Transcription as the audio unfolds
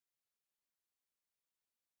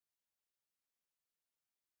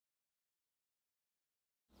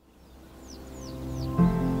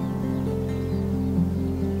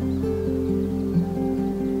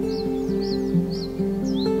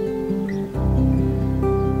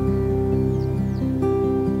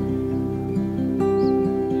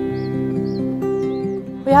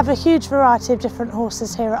We have a huge variety of different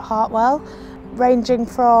horses here at Hartwell, ranging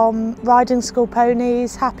from riding school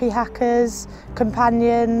ponies, happy hackers,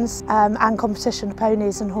 companions and competition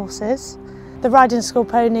ponies and horses. The riding school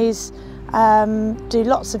ponies do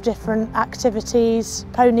lots of different activities,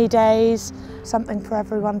 pony days, something for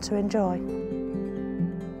everyone to enjoy.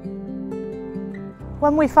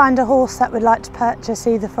 When we find a horse that we'd like to purchase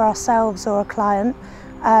either for ourselves or a client,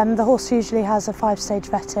 the horse usually has a 5-stage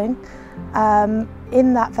vetting.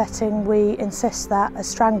 In that vetting we insist that a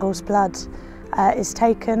strangle's blood is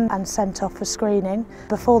taken and sent off for screening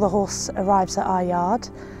before the horse arrives at our yard.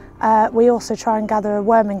 We also try and gather a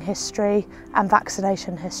worming history and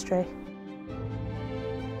vaccination history.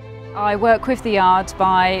 I work with the yard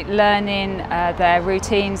by learning their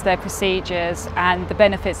routines, their procedures and the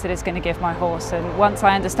benefits that it's going to give my horse, and once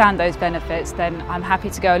I understand those benefits then I'm happy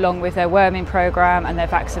to go along with their worming programme and their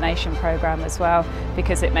vaccination programme as well,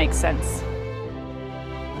 because it makes sense.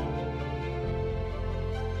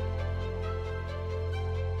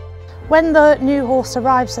 When the new horse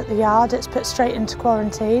arrives at the yard, it's put straight into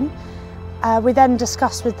quarantine. We then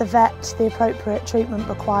discuss with the vet the appropriate treatment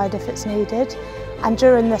required if it's needed, and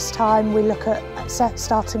during this time we look at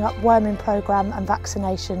starting up worming programme and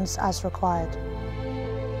vaccinations as required.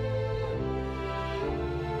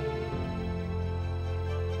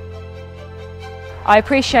 I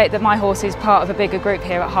appreciate that my horse is part of a bigger group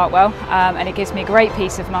here at Hartwell, and it gives me great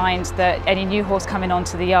peace of mind that any new horse coming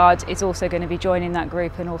onto the yard is also going to be joining that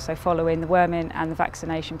group and also following the worming and the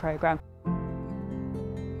vaccination programme.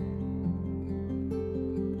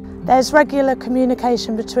 There's regular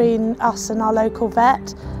communication between us and our local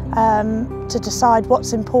vet to decide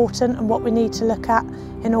what's important and what we need to look at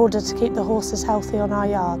in order to keep the horses healthy on our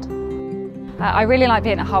yard. I really like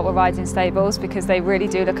being at Hartwell Riding Stables because they really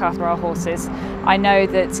do look after our horses. I know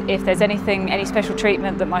that if there's any special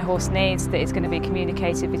treatment that my horse needs, that it's going to be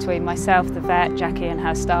communicated between myself, the vet, Jackie and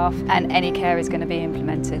her staff, and any care is going to be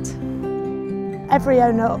implemented. Every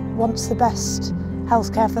owner wants the best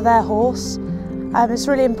healthcare for their horse. It's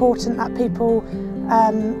really important that people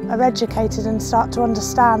are educated and start to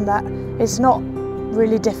understand that it's not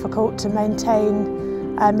really difficult to maintain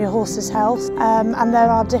your horse's health, and there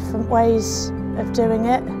are different ways of doing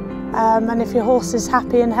it, and if your horse is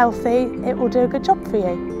happy and healthy, it will do a good job for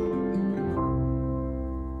you.